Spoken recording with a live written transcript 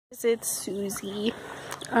It's Susie.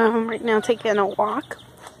 Right now taking a walk,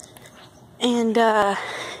 and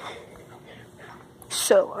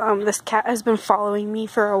this cat has been following me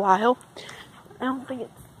for a while. I don't think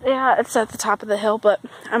it's at the top of the hill, but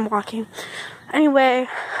I'm walking. Anyway,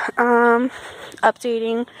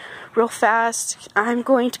 updating real fast. I'm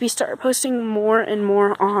going to start posting more and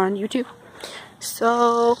more on YouTube.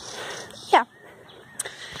 So yeah,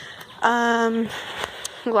 a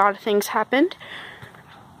lot of things happened.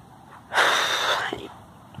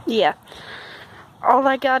 Yeah, all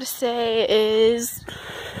I gotta say is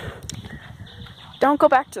don't go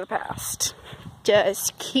back to the past.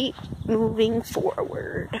 Just keep moving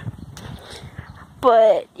forward.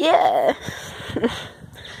 But yeah,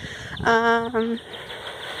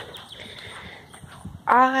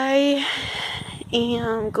 I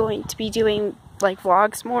am going to be doing like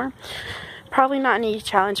vlogs more. Probably not any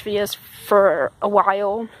challenge videos for a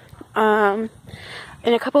while.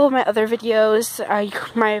 In a couple of my other videos,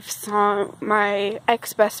 my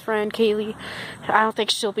ex-best friend, Kaylee, I don't think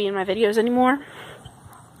she'll be in my videos anymore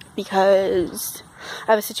because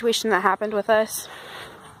of a situation that happened with us.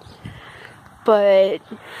 But,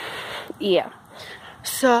 yeah.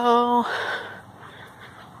 So,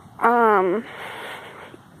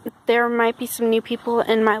 there might be some new people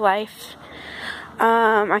in my life.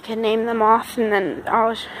 I can name them off, and then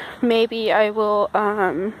I will,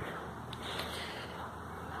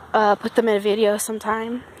 put them in a video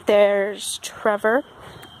sometime. There's Trevor.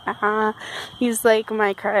 He's like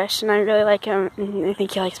my crush, and I really like him, and I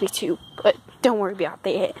think he likes me too, but don't worry about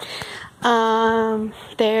that.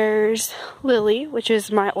 There's Lily, which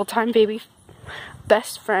is my old-time baby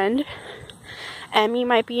best friend. Emmy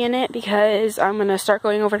might be in it because I'm gonna start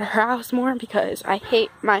going over to her house more because I hate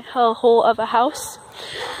my hellhole of a house.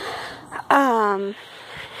 And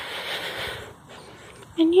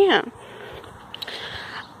yeah.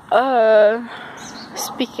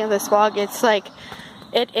 Speaking of this vlog,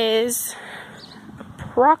 it is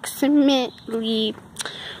approximately,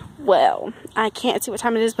 well, I can't see what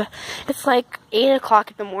time it is, but it's like 8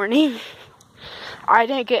 o'clock in the morning. I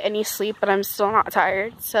didn't get any sleep, but I'm still not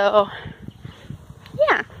tired, so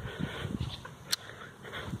yeah.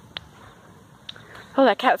 Oh,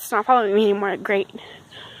 that cat's not following me anymore. Great.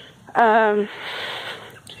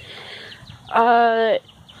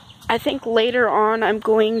 I think later on I'm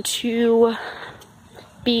going to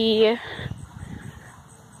be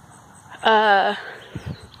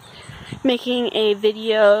making a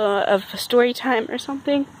video of a story time or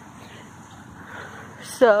something.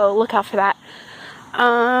 So look out for that.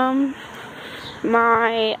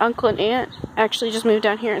 My uncle and aunt actually just moved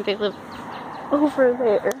down here and they live over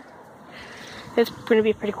there. It's going to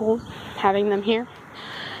be pretty cool having them here.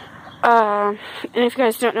 And if you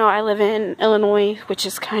guys don't know, I live in Illinois, which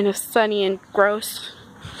is kind of sunny and gross.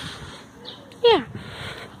 Yeah.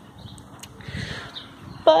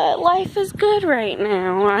 But life is good right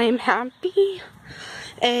now. I'm happy.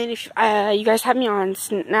 And if you guys have me on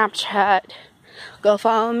Snapchat, go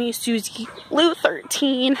follow me, Susie Lou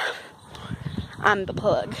 13. I'm the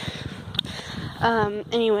plug.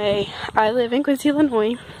 Anyway, I live in Quincy,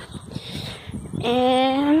 Illinois.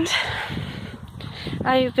 And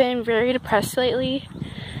I've been very depressed lately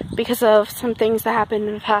because of some things that happened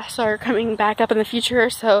in the past are coming back up in the future,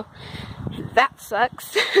 so that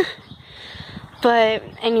sucks. But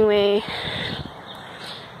anyway,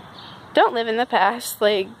 don't live in the past,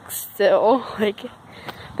 still,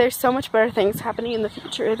 there's so much better things happening in the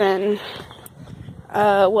future than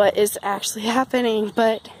what is actually happening,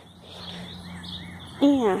 but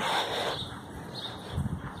yeah.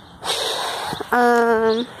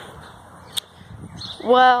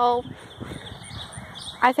 Well,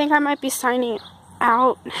 I think I might be signing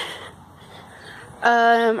out.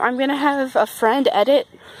 I'm gonna have a friend edit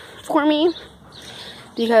for me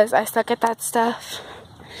because I suck at that stuff.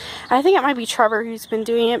 I think it might be Trevor who's been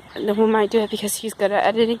doing it, who might do it because he's good at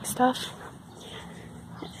editing stuff.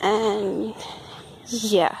 And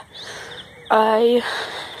yeah, I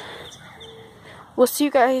will see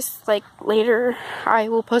you guys later. I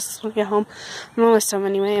will post this when I get home. I'm almost home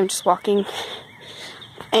anyway. I'm just walking.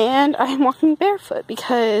 And I'm walking barefoot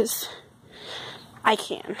because I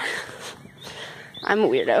can. I'm a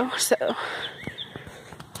weirdo, so.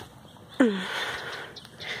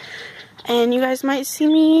 And you guys might see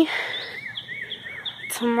me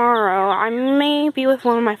tomorrow. I may be with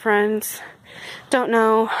one of my friends. Don't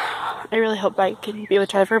know. I really hope I can be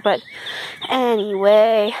with Trevor, but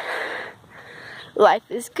anyway. Life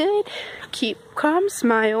is good. Keep calm,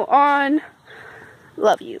 smile on.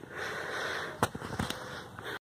 Love you.